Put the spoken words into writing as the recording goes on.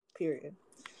Period.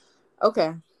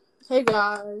 Okay. Hey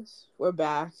guys, we're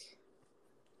back.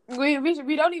 We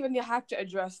don't even have to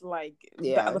address like the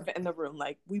Yeah. elephant in the room.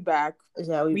 Like we back.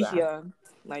 Yeah, we back. Here.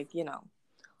 Like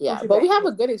Yeah, but we have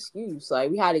a good excuse.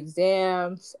 Like we had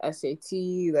exams,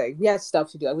 SAT. Like we had stuff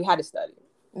to do. Like we had to study.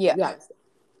 Yeah.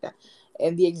 Yeah.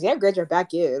 And the exam grades are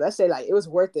back in. Let's say like it was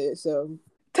worth it. So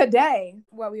today,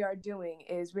 what we are doing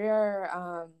is we're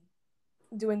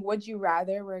doing Would You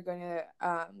Rather. We're gonna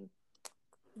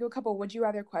do a couple Would You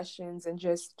Rather questions and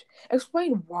just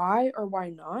explain why or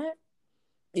why not.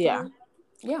 Yeah.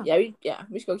 We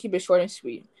just gonna keep it short and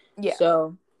sweet. Yeah.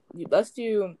 So let's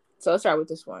start with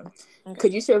this one. Okay.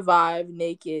 Could you survive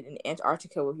naked in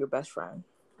Antarctica with your best friend?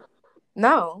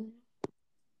 No.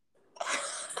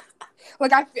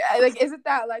 Isn't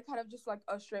that like kind of just like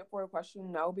a straightforward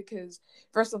question? No, because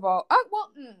first of all,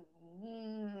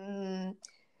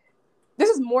 this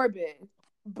is morbid,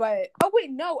 but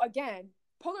again,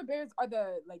 polar bears are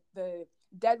the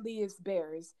deadliest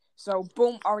bears. So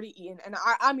boom, already eaten. And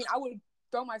I mean, I would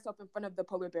throw myself in front of the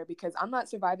polar bear because I'm not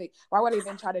surviving. Why would I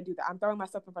even try to do that? I'm throwing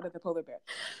myself in front of the polar bear.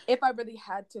 If I really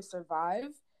had to survive,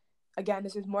 again,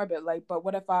 this is morbid. Like, but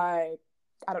what if I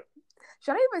don't?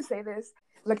 Should I even say this?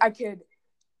 Like, I could.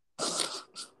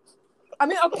 I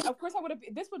mean, okay, of course I would have.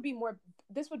 This would be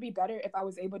better if I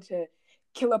was able to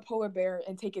kill a polar bear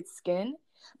and take its skin.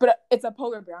 But it's a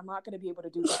polar bear. I'm not going to be able to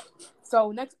do that. So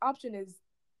next option is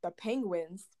the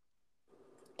penguins.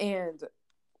 And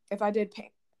if I did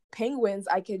penguins,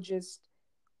 I could just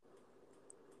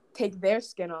take their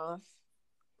skin off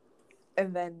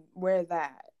and then wear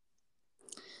that.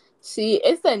 See,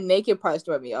 it's the naked part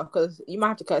throwing me off because you might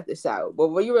have to cut this out. But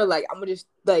when you were like, I'm gonna just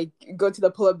like go to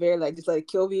the polar bear, like just let it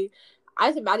kill me. I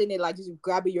just imagine it like just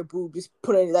grabbing your boob, just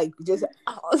putting it like just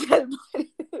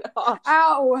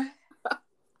ow.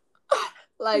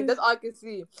 Like that's all I can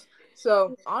see.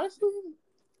 So honestly,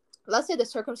 let's say the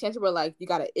circumstances were like you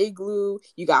got an igloo,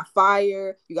 you got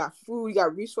fire, you got food, you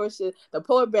got resources. The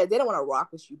polar bear, they don't want to rock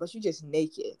with you, but you just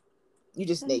naked. You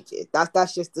just naked.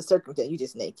 That's just the circumstance. You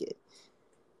just naked.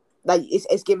 Like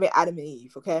it's giving Adam and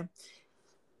Eve, okay?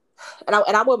 And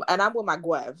I'm with my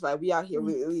Gwev. Like we out here,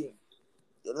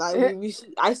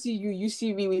 I see you, you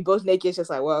see me. We both naked. It's just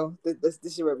like, well, this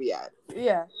is where we at.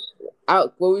 Yeah.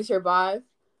 Will we survive?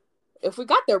 If we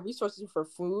got the resources for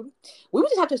food, we would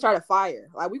just have to start a fire.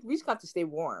 Like we just got to stay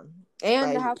warm.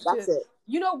 And like, that's it.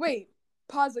 Wait.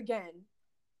 Pause again.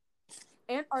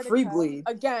 Antarctica. Free bleed.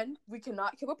 Again, we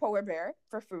cannot kill a polar bear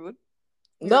for food.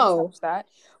 No. That.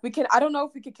 We can. I don't know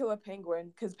if we could kill a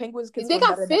penguin because penguins can. They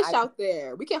got fish out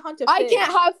there. We can hunt a fish. I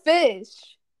can't have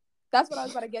fish. That's what I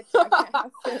was about to get to. I can't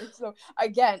have fish. So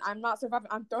again, I'm not surviving.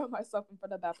 I'm throwing myself in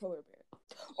front of that polar bear,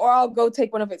 or I'll go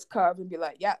take one of its cubs and be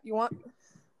like, "Yeah, you want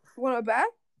it back?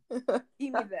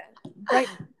 Eat me then." Right?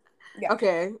 Yeah.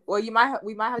 Okay. Well, we might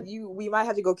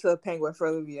have to go kill a penguin for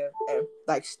Olivia and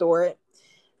like store it.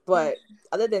 But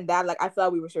other than that, like I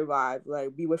thought we would survive.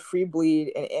 Like we would free bleed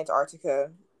in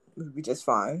Antarctica, we'd be just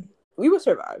fine. We would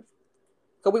survive.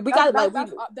 So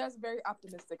that's very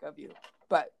optimistic of you.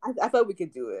 But I thought we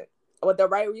could do it with the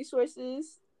right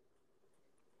resources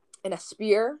and a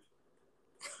spear.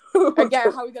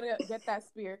 Again, how are we gonna get that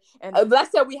spear? And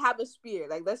let's say we have a spear.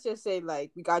 Like let's just say like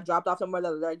we got dropped off somewhere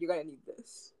that you're gonna need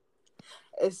this.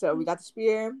 And so we got the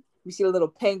spear. We see a little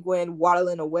penguin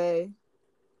waddling away.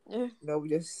 Yeah. We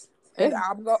just. And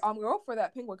I'm going for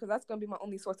that penguin because that's gonna be my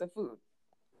only source of food.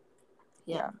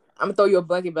 Yeah. I'm gonna throw you a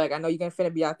blanket bag. I know you're gonna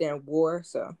finna be out there in war,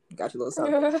 so got you a little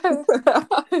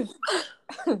something.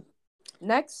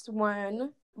 Next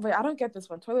one. Wait, I don't get this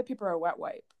one. Toilet paper or wet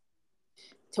wipe?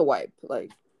 To wipe,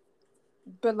 like.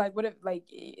 But like, what if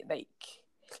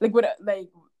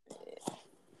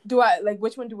do I like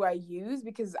which one do I use?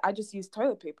 Because I just use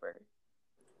toilet paper.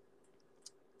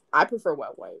 I prefer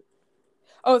wet wipe.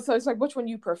 Oh, so it's like which one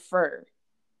you prefer?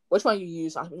 Which one you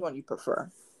use? Which one you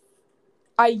prefer?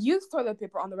 I use toilet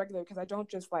paper on the regular because I don't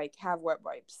just like have wet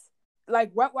wipes. Like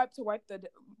wet wipe to wipe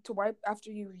after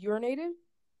you urinated.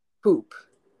 Poop.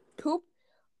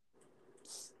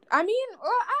 I mean,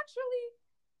 well, actually,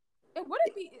 it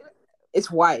wouldn't be. It's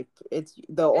wipe. It's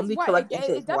the only correct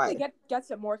answer. It definitely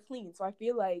gets it more clean. So I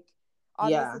feel like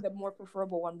obviously the more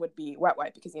preferable one would be wet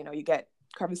wipe because you get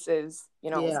crevices.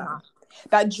 It's not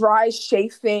that dry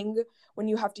chafing when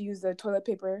you have to use the toilet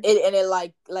paper. It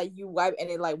like you wipe and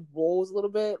it like rolls a little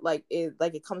bit, like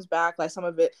it comes back, like some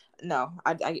of it. No,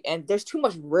 I and there's too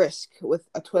much risk with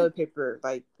a toilet paper,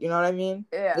 like you know what I mean?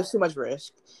 Yeah. There's too much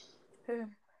risk.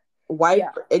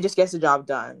 Wipe, it just gets the job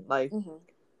done. Like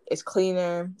it's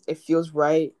cleaner, it feels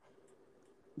right.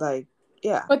 Like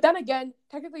Yeah. But then again,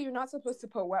 technically, you're not supposed to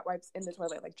put wet wipes in the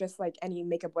toilet, like just like any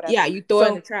makeup, whatever. Yeah, you throw it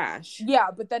in the trash. Yeah,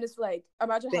 but then it's like,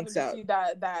 imagine Think having to so. see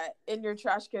that in your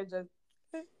trash can just.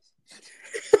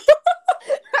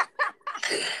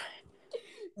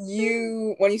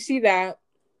 When you see that,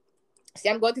 see,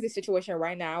 I'm going through this situation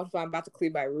right now, so I'm about to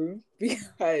clean my room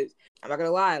because I'm not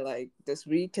gonna lie, like this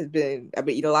week I've been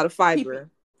eating a lot of fiber.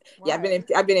 Yeah,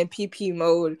 I've been in PP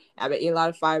mode. I've been eating a lot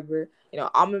of fiber. You know,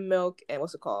 almond milk and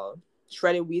what's it called,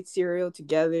 shredded wheat cereal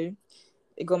together.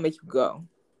 It gonna make you go.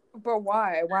 But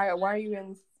why? Why are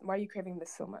you craving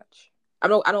this so much? I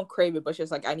don't crave it, but it's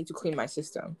just like I need to clean my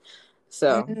system.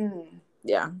 So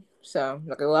yeah. So I'm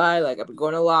not gonna lie, like I've been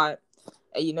going a lot,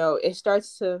 and you know, it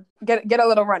starts to get a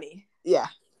little runny. Yeah.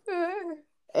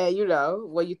 And you know,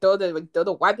 when you throw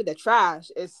the wipe in the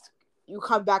trash, you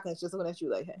come back and it's just looking at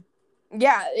you like, hey.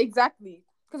 Yeah, exactly.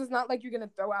 Because it's not like you're gonna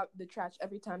throw out the trash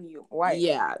every time you wipe.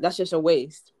 Yeah, that's just a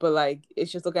waste. But like,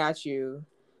 it's just looking at you,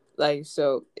 like,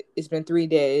 so it's been 3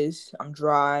 days. I'm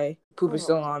dry. Poop is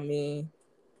still on me.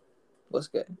 What's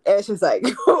good? And it's just like,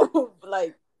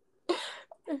 like,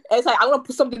 it's like I want to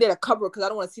put something there to cover because I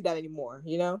don't want to see that anymore.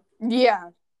 You know?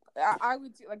 Yeah, I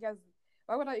would like as.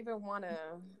 Why would I even want to?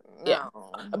 No. Yeah.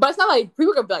 But it's not like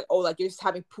people can be like, oh, like you're just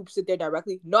having poop sit there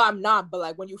directly. No, I'm not. But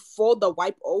like when you fold the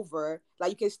wipe over, like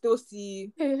you can still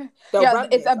see the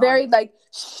it's a very like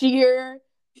sheer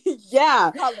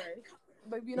color.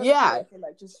 Like you know,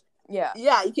 like just yeah,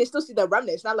 you can still see the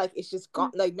remnant. It's not like it's just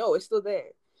gone. Like no, it's still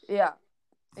there. Yeah,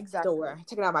 exactly. Don't worry,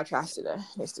 taking out my trash today.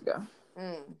 Needs to go.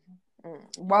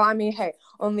 Well, I mean, hey,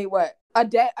 only what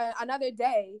another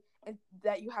day. And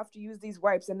that you have to use these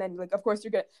wipes, and then like of course you're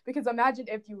good because imagine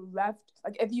if you left,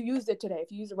 like if you used it today,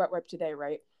 if you used a wet wipe today,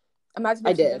 right? Imagine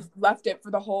if you just left it for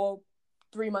the whole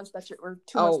 3 months or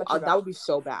 2 months that would be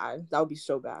so bad. That would be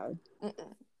so bad.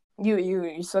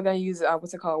 You still gonna use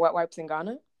what's it called, wet wipes in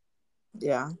Ghana?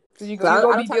 Yeah, because you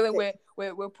go be dealing with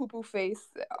poo poo face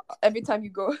every time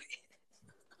you go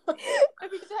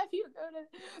every time you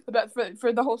go to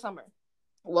for the whole summer.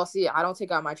 Well, see, I don't take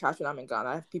out my trash when I'm in Ghana.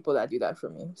 I have people that do that for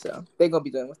me, so they're gonna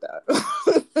be dealing with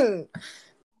that.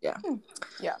 Yeah.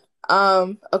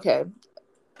 Okay.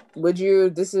 Would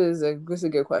you? This is a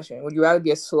good question. Would you rather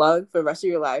be a slug for the rest of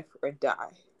your life or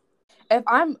die? If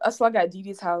I'm a slug at Dee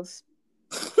Dee's house,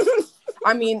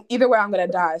 I mean, either way, I'm gonna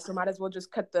die. So might as well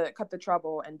just cut the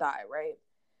trouble and die, right?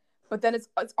 But then it's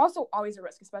also always a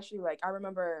risk, especially like I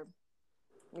remember,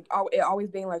 like it always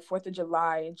being like 4th of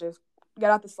July and just get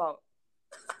out the salt.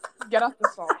 Get out the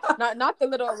salt. Not the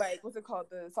little, like, what's it called?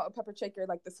 The salt and pepper shaker,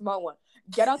 like the small one.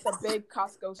 Get out the big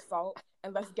Costco salt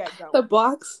and let's get going. The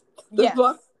box? Yes.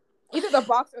 Either the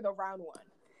box or the round one.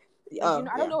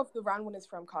 Like, I don't know if the round one is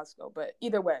from Costco, but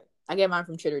either way. I get mine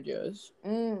from Trader Joe's.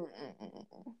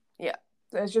 Yeah.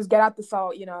 So it's just get out the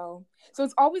salt, you know. So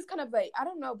it's always kind of like, I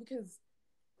don't know, because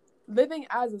living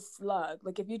as a slug,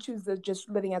 like if you choose the just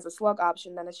living as a slug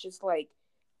option, then it's just like,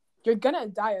 you're gonna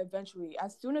die eventually.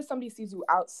 As soon as somebody sees you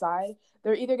outside,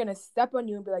 they're either gonna step on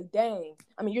you and be like, dang,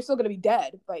 I mean, you're still gonna be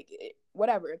dead, like,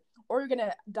 whatever. Or you're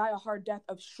gonna die a hard death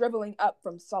of shriveling up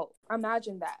from salt.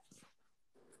 Imagine that.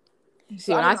 See,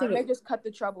 so I may just cut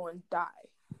the trouble and die.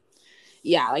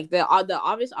 Yeah, like the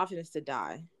obvious option is to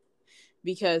die.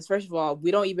 Because, first of all,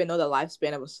 we don't even know the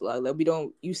lifespan of a slug.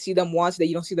 Like, you see them once, then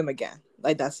you don't see them again.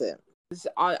 Like, that's it.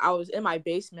 I was in my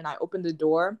basement, I opened the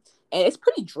door, and it's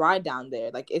pretty dry down there.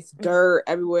 Like, it's dirt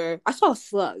everywhere. I saw a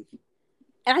slug.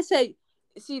 And I said,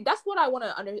 see, that's what I want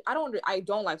to I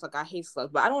don't like, I hate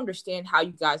slugs, but I don't understand how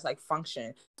you guys, like, function.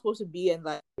 You're supposed to be in,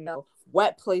 like, you know,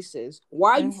 wet places.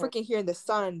 Why are you freaking here in the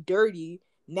sun, dirty,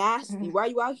 nasty? Why are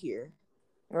you out here?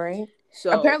 Right.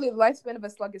 So apparently the lifespan of a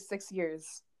slug is 6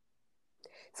 years.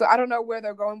 So I don't know where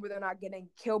they're going, where they're not getting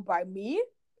killed by me,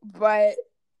 but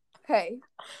hey.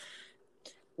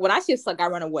 When I see a slug, I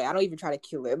run away. I don't even try to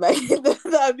kill it. Like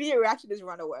the immediate reaction is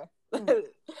run away.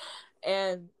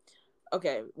 And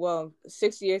okay, well,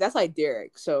 6 years, that's like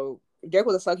Derek. So if Derek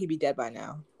was a slug, he'd be dead by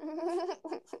now.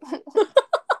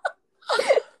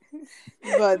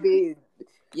 But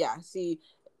see,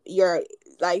 you're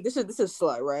like this is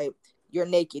slug, right? You're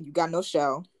naked, you got no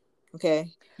shell. Okay?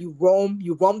 You roam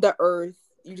the earth.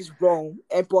 You just roam,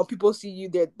 and when people see you,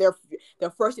 the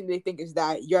first thing they think is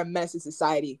that you're a menace to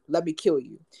society. Let me kill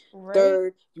you. Right.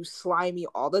 Third, you slimy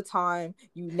all the time.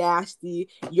 You nasty.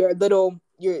 I'm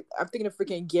thinking of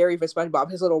freaking Gary for SpongeBob.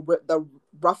 His the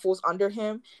ruffles under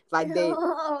him, like they,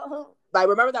 like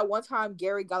remember that one time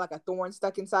Gary got like a thorn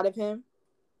stuck inside of him.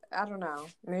 I don't know.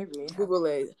 Maybe Google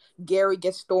it. Gary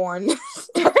gets thorn.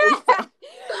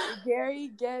 Gary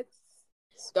gets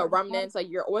the remnants. Like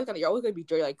you're always gonna be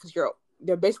dirty, like because you're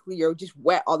they're basically you're just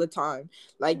wet all the time.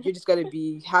 Like you're just gonna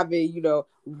be having,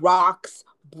 rocks,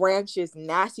 branches,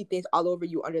 nasty things all over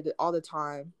you all the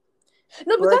time.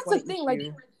 No, but Birds that's the want to eat thing. Like,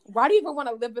 you. why do you even want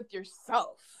to live with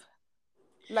yourself?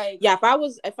 Like, Yeah, if I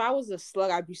was a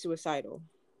slug, I'd be suicidal.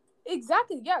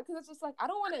 exactly. Yeah, because it's just like I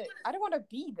don't want to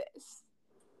be this.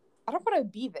 I don't want to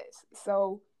be this.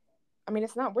 So, I mean,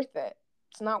 it's not worth it.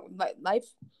 It's not like life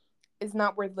is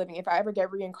not worth living. If I ever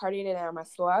get reincarnated and I'm a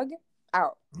slug,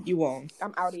 out. You won't.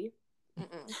 I'm outie.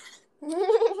 Mm-mm.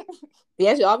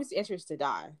 The obvious answer is to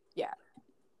die. Yeah.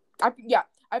 I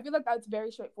feel like that's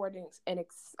very straightforward and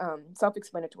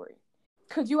self-explanatory.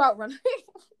 Could you outrun?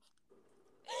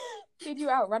 Could you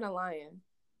outrun a lion?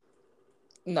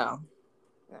 No.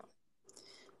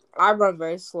 I run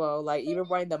very slow. Like even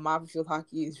running the mob field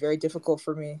hockey is very difficult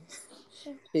for me.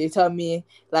 They tell me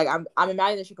like I'm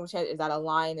imagining the circumstance is that a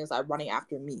lion is like running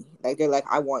after me. Like they're like,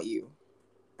 I want you.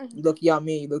 You look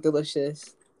yummy. You look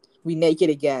delicious. We naked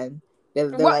again. They're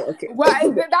like, okay. Why? That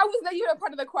was the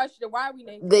part of the question. Why are we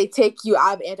naked? They take you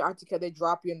out of Antarctica. They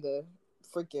drop you in the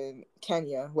freaking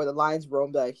Kenya where the lions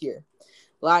roam. They're like, here.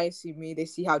 Lions see me. They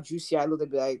see how juicy I look. They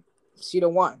be like, she the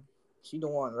one. She the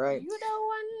one, right? You the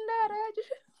one that I just...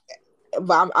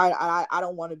 But I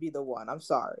don't want to be the one. I'm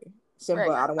sorry, Simba.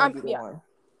 Right. I don't want to be the one.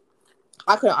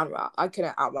 I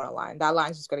couldn't outrun a lion. That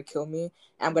lion's just gonna kill me, and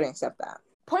I'm gonna accept that.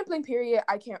 Point blank. Period.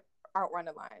 I can't outrun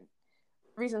a lion.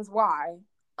 Reasons why.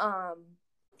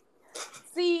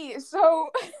 See, so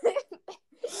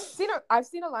I've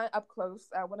seen a lion up close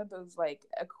at one of those like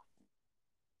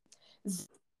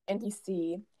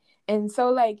NPC, and so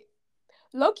like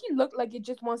Loki looked like it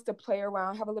just wants to play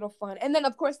around, have a little fun, and then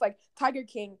of course like Tiger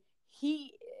King,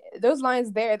 those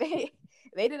lions there, they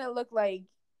didn't look like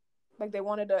they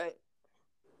wanted to,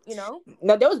 No,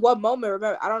 there was one moment.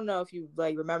 Remember, I don't know if you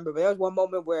like remember, but there was one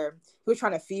moment where he was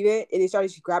trying to feed it, and he started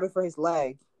just grabbing for his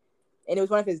leg, and it was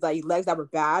one of his like legs that were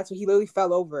bad, so he literally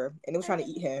fell over, and it was trying to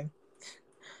eat him.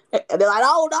 And they're like,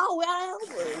 "Oh no,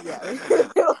 yeah."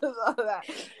 It was all that.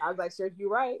 I was like, "Sure, you're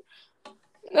right."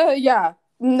 Yeah,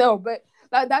 no, but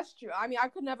that's true. I mean, I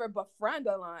could never befriend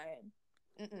a lion.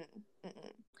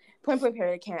 Point blank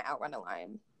period, can't outrun a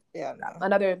lion. Yeah, no.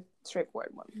 Another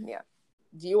straightforward one. Yeah.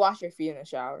 Do you wash your feet in the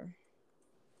shower?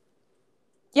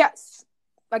 Yes.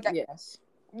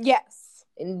 Yes.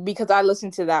 And because I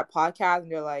listened to that podcast,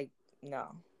 and they're like,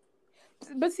 no.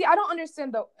 But see, I don't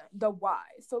understand the why.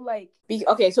 So like,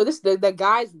 okay, so this the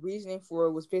guy's reasoning for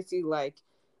it was basically like,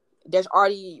 there's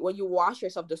already when you wash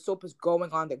yourself, the soap is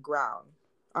going on the ground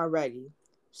already,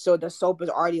 so the soap is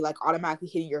already like automatically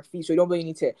hitting your feet, so you don't really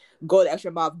need to go the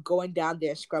extra mile of going down there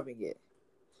and scrubbing it.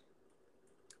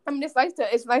 I mean,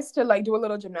 it's nice to like do a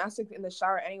little gymnastics in the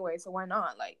shower anyway. So why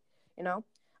not? Like,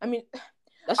 I mean,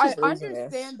 I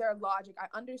understand their logic. I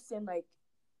understand like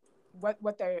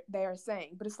what they are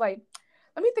saying, but it's like,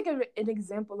 let me think of an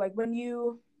example. Like when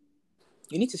you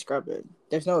need to scrub it.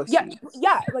 There's no excuse.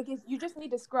 Yeah. Like you just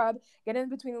need to scrub, get in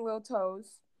between the little toes.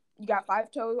 You got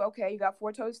 5 toes, okay. You got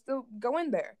 4 toes, still go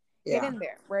in there. Yeah. Get in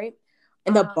there, right?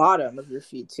 And the bottom of your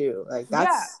feet too. Like that's.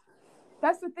 Yeah.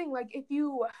 That's the thing. Like if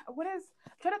you,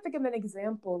 try to think of an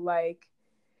example. Like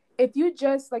if you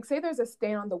just like say there's a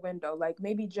stain on the window, like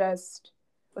maybe just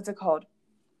what's it called?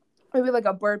 Maybe like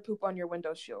a bird poop on your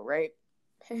window shield, right?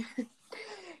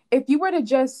 If you were to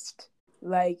just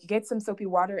like get some soapy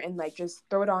water and like just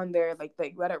throw it on there, like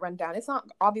let it run down, it's not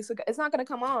gonna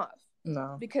come off.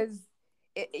 No, because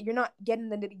you're not getting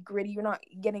the nitty gritty. You're not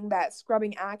getting that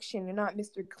scrubbing action. You're not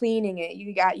Mr. Cleaning it.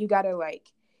 You gotta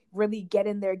like really get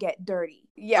in there, get dirty.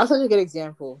 Yeah, that's such a good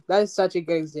example. That is such a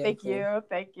good example.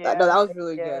 Thank you. No, that was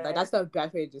really good. Like that's the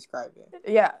best way to describe it.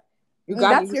 Yeah,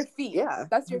 that's your feet. Yeah,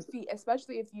 that's your feet,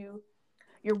 especially if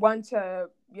you're one to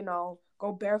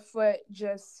go barefoot,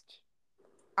 just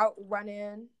out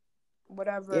running,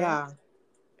 whatever. Yeah,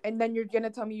 and then you're gonna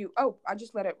tell me I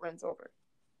just let it rinse over.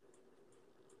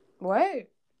 What?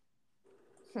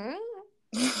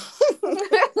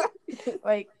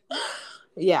 Like,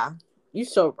 yeah, you're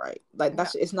so right. Like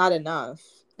that's it's not enough.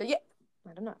 Yeah,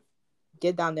 not enough.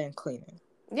 Get down there and clean it.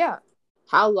 Yeah.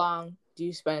 How long do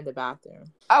you spend in the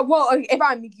bathroom? Well, if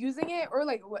I'm using it, or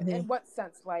like in what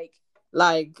sense? Like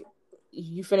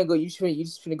you finna go. You just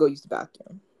finna go use the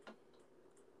bathroom.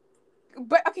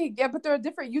 But okay, yeah, but there are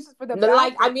different uses for the bathroom.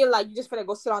 Like I mean, like you just finna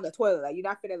go sit on the toilet. Like you're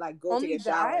not finna like go only take a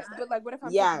shower. But like, what if I'm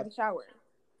taking the shower?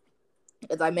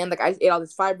 It's like, man, like I ate all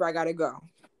this fiber. I gotta go.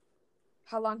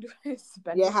 How long do I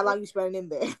spend? Yeah, how long you spending in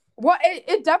there? Well,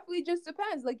 it definitely just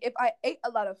depends. Like if I ate a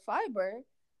lot of fiber,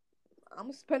 I'm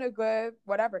gonna spend a good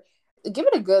whatever. Give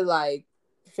it a good like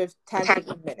 10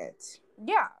 minutes.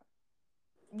 Yeah,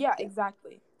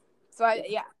 exactly. So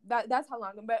that's how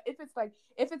long. But if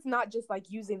it's not just like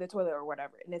using the toilet or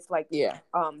whatever, and it's like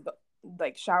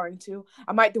like showering too,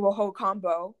 I might do a whole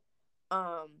combo.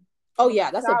 Oh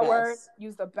yeah, that's shower, the best.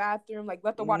 use the bathroom, like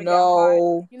let the water get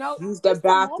hot. You know, use the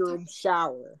bathroom,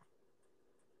 shower.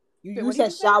 You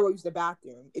said shower, use the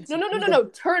bathroom. No.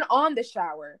 Turn on the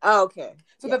shower. Oh, okay.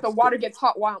 So that the water gets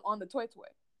hot while I'm on the toilet.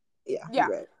 Yeah.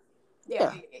 Right.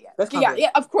 Yeah.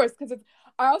 Of course, because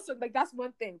I also like that's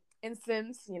one thing in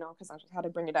Sims, you know, because I just had to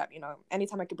bring it up, you know,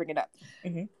 anytime I could bring it up.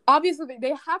 Mm-hmm. Obviously,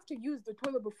 they have to use the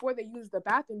toilet before they use the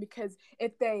bathroom because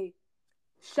if they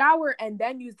shower and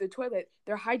then use the toilet,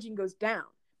 their hygiene goes down.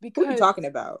 Because what are you talking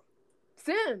about?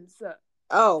 Sims.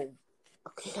 Oh,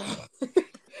 okay.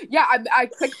 Yeah, I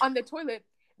click on the toilet,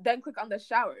 then click on the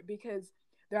shower because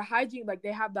their hygiene, like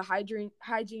they have the hygiene,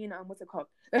 what's it called?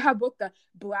 They have both the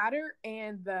bladder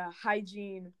and the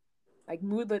hygiene, like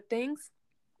moodlet things.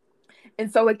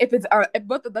 And so, like,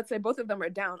 let's say both of them are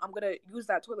down, I'm gonna use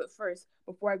that toilet first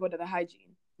before I go to the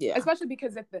hygiene. Yeah. Especially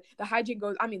because if the hygiene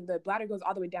goes, the bladder goes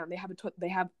all the way down, they have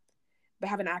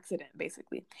an accident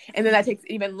basically, and then that takes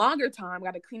even longer time.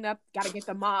 Got to clean up, got to get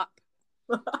the mop,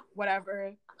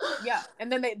 whatever. Yeah, and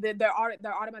then they're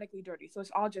automatically dirty, so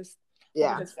it's all just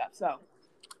good stuff. So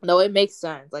no, it makes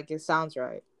sense. Like it sounds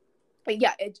right. But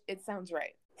yeah, it sounds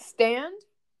right. Stand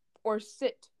or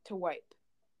sit to wipe.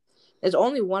 There's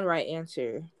only one right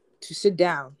answer: to sit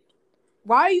down.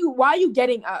 Why are you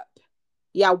getting up?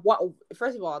 Yeah. What?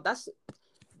 First of all, that's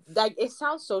like it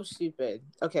sounds so stupid.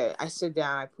 Okay, I sit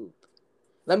down, I poop.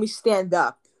 Let me stand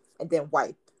up and then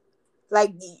wipe.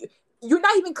 Like you're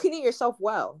not even cleaning yourself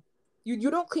well.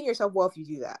 You don't clean yourself well if you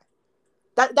do that.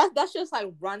 That's just like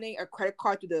running a credit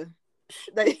card through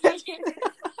the you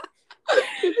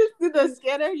just do the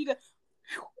scanner.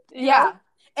 Yeah.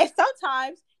 And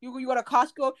sometimes you go to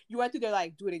Costco, you went through there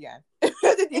like do it again.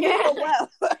 It didn't go well.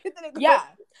 Yeah,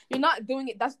 you're not doing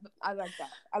it. I like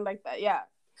that. Yeah.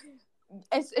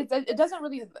 It doesn't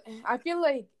really. I feel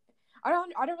like I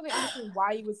don't really understand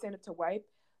why you would stand up to wipe.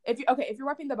 If you're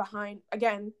wiping the behind,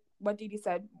 again, what Didi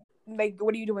said, like,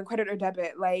 what are you doing, credit or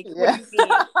debit? Like, what do you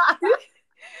mean?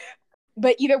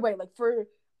 But either way, like, for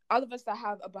all of us that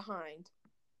have a behind,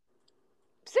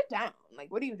 sit down.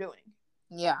 Like, what are you doing?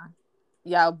 Yeah.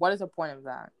 What is the point of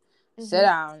that? Mm-hmm. Sit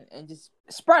down and just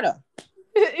spread them.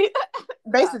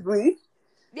 Basically.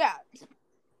 Yeah.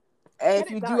 And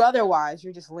if you do otherwise,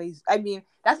 you're just lazy. I mean,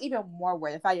 that's even more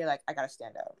weird. The fact you're like, I gotta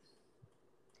stand up.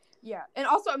 Yeah, and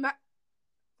also,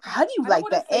 how do you like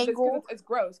the angle? It's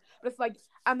gross, but it's like,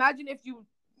 imagine if you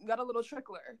got a little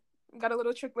trickler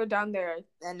down there,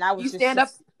 and now you stand up.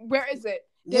 Where is it?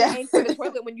 Didn't aim for the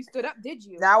toilet when you stood up, did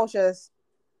you? Now it's just,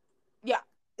 yeah,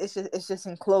 it's just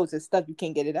enclosed. It's stuff you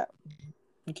can't get it up.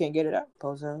 You can't get it up,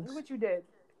 bozos. Look what you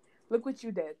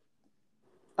did.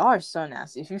 Y'all are so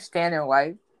nasty. If you stand and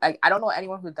wipe, like I don't know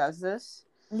anyone who does this.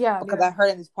 Yeah, because I heard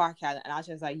in this podcast, and I was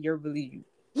just like, "You're really."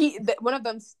 One of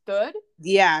them stood.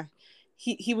 Yeah,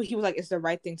 he was like, "It's the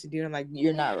right thing to do." And I'm like,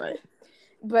 "You're not right."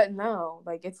 But no,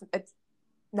 like it's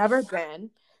never been,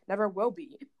 never will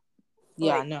be.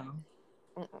 Yeah, like, no.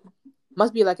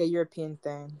 Must be like a European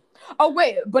thing. Oh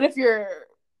wait, but if you're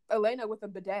Elena with a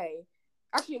bidet,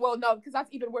 actually, well, no, because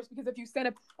that's even worse. Because if you stand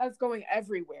up, that's going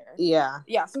everywhere. Yeah.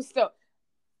 Yeah. So still,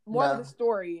 more of the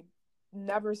story: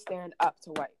 never stand up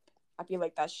to wipe. I feel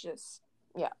like that's just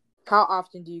How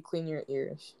often do you clean your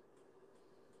ears?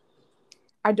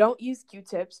 I don't use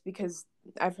Q-tips because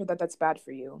I've heard that that's bad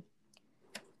for you.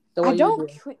 So what do?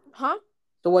 Huh?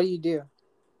 So what do you do?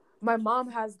 My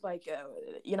mom has like,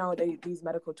 these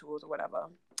medical tools or whatever.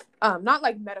 Not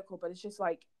like medical, but it's just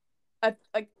like, I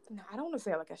don't want to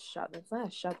say like a shovel. It's not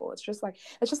a shovel. It's just like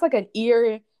an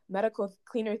ear medical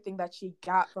cleaner thing that she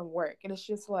got from work, and it's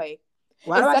just like,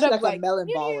 why do I see like a melon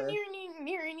baller?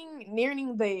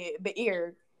 Nearing the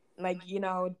ear, like,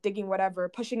 digging whatever,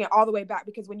 pushing it all the way back,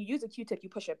 because when you use a Q-tip, you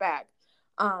push it back.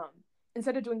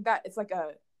 Instead of doing that, it's like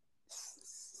a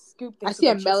scoop thing. I see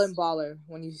a melon baller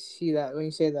when you say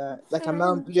that. Like a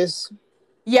melon, you just...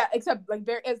 Yeah, except like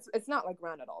it's not like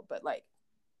round at all, but like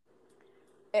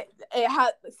it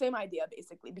has the same idea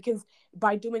basically, because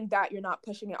by doing that, you're not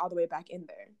pushing it all the way back in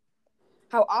there.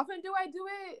 How often do I do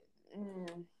it?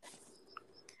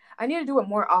 I need to do it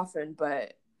more often,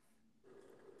 but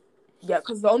yeah,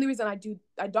 because the only reason I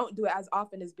don't do it as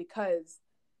often is because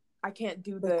I can't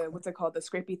do the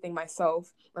scrapey thing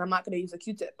myself, and I'm not going to use a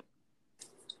Q-tip.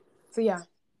 So yeah,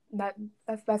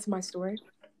 that's my story.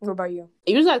 What about you?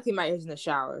 Usually I clean my ears in the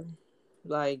shower.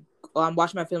 Like, I'm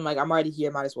watching my film, like, I'm already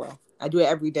here, might as well. I do it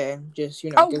every day, just,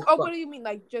 what do you mean?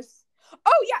 Like, just...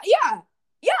 Oh, yeah.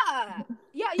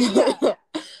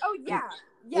 Oh, yeah.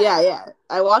 Yeah, yeah.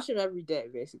 I wash them every day,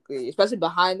 basically, especially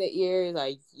behind the ears.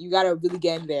 Like, you gotta really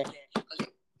get in there.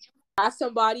 Ask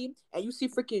somebody and you see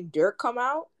freaking dirt come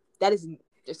out. That is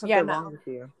there's something wrong with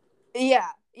you. Yeah,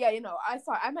 you know, I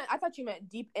thought you meant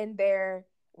deep in there,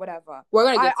 whatever. We're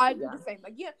gonna get I do the same.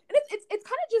 Like, yeah, and it's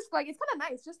kind of just like, it's kind of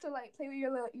nice just to like play with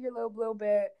your little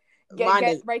bit. Get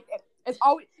right there. It's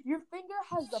always, your finger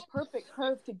has the perfect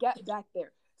curve to get back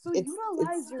there. So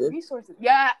utilize your resources.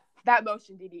 Yeah, that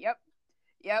motion, Didi.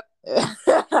 Yep.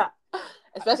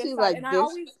 Especially like and this.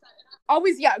 I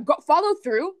always go follow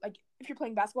through. Like, if you're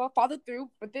playing basketball, follow through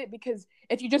with it, because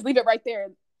if you just leave it right there,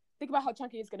 think about how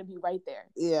chunky it's gonna be right there.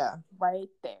 Yeah, right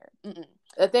there.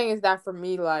 The thing is that for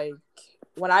me, like,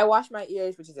 when I wash my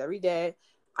ears, which is every day,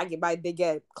 they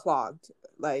get clogged.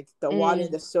 Like, the water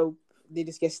and the soap, they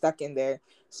just get stuck in there.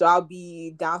 So I'll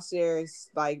be downstairs,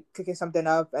 like, cooking something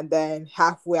up, and then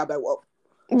halfway I'll be like, whoa.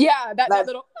 Yeah, that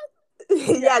little.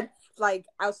 Yeah, like,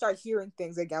 I'll start hearing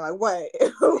things again. Like, what?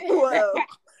 Whoa.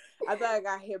 I thought I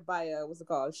got hit by what's it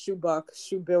called?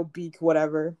 Shoebill beak,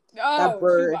 whatever. Oh, that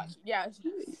bird. Yeah.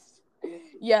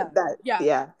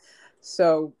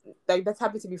 So, like, that's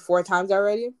happened to me 4 times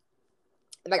already.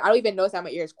 And, like, I don't even notice that my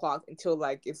ear is clogged until,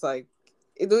 like, it's like,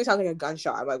 it literally sounds like a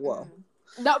gunshot. I'm like, whoa.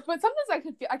 No, but sometimes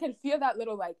I can feel that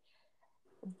little, like,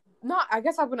 not, I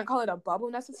guess I wouldn't call it a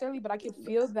bubble necessarily, but I can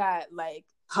feel that, like,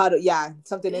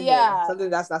 something in there, something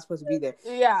that's not supposed to be there.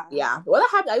 Yeah. Well, that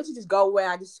happened. I usually just go away.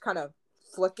 I just kind of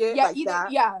flick it like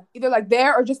that. Either like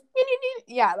there or just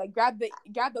like grab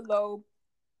the lobe.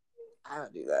 I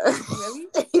don't do that.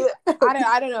 Really?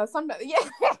 I don't know. Sometimes,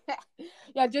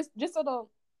 just little,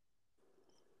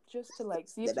 just to like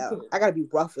see if you can. I gotta be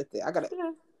rough with it. I gotta, flick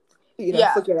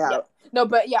it out. Yeah. No,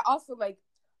 but also, like,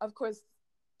 of course,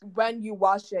 when you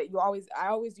wash it, I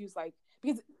always use, like,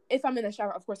 because if I'm in the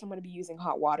shower, of course I'm gonna be using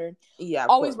hot water. Yeah.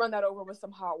 Always run that over with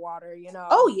some hot water.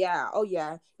 Oh yeah.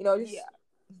 Just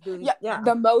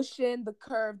the motion, the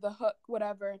curve, the hook,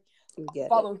 whatever.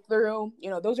 Follow through.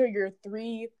 Those are your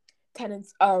 3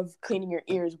 tenets of cleaning your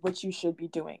ears, which you should be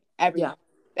doing every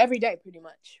day, pretty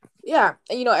much. Yeah,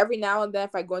 and every now and then,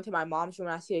 if I go into my mom's room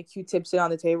and I see a Q-tip sit on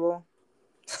the table,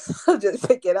 I'll just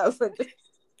pick it up.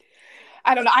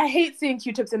 I don't know. I hate seeing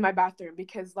Q-tips in my bathroom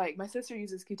because, like, my sister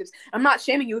uses Q-tips. I'm not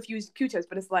shaming you if you use Q-tips,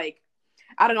 but it's like,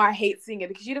 I don't know. I hate seeing it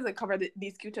because she doesn't cover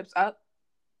these Q-tips up.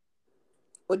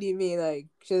 What do you mean? Like,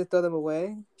 she doesn't throw them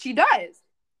away? She does.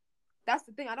 That's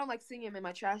the thing. I don't like seeing them in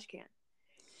my trash can.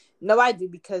 No, I do,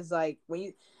 because, like, when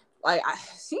you, like,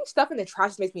 seeing stuff in the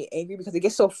trash makes me angry because it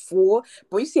gets so full.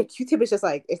 But when you see a Q-tip, it's just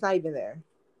like, it's not even there.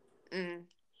 It's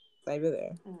not even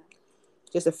there.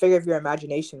 Just a figure of your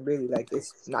imagination, really. Like,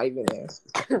 it's not even there.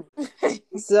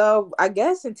 So, I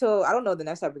guess I don't know the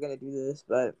next time we're going to do this,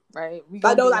 but. Right.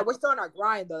 I know, like, we're still on our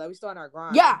grind, though. Like, we're still on our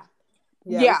grind. Yeah.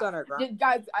 We're still on our grind.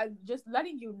 Guys, I'm just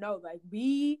letting you know, like,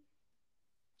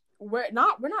 we're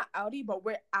not outie, but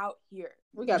we're out here.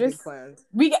 We got big plans.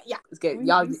 Let's get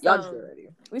y'all just get ready.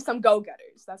 We some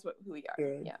go-getters. That's who we are.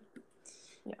 Yeah.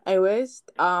 Anyways,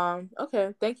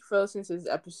 okay. Thank you for listening to this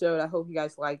episode. I hope you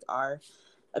guys liked our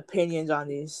opinions on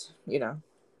these,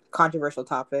 controversial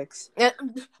topics. But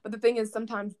the thing is,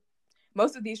 sometimes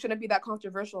most of these shouldn't be that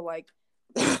controversial. Like,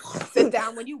 sit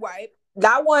down when you wipe.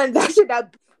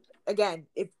 Again,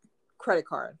 if credit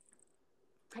card,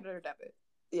 credit or debit.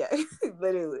 Yeah,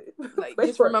 literally. Like,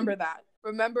 just remember that.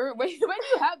 Remember when you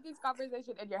have this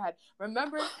conversation in your head.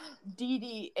 Remember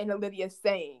Dee and Olivia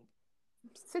saying,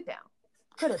 "Sit down,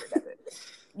 credit or debit."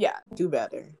 Yeah, do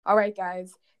better. All right,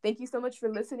 guys. Thank you so much for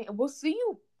listening, and we'll see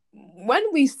you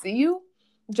when we see you.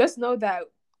 Just know that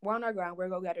we're on our ground. We're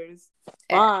go-getters.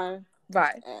 Bye.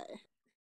 Bye.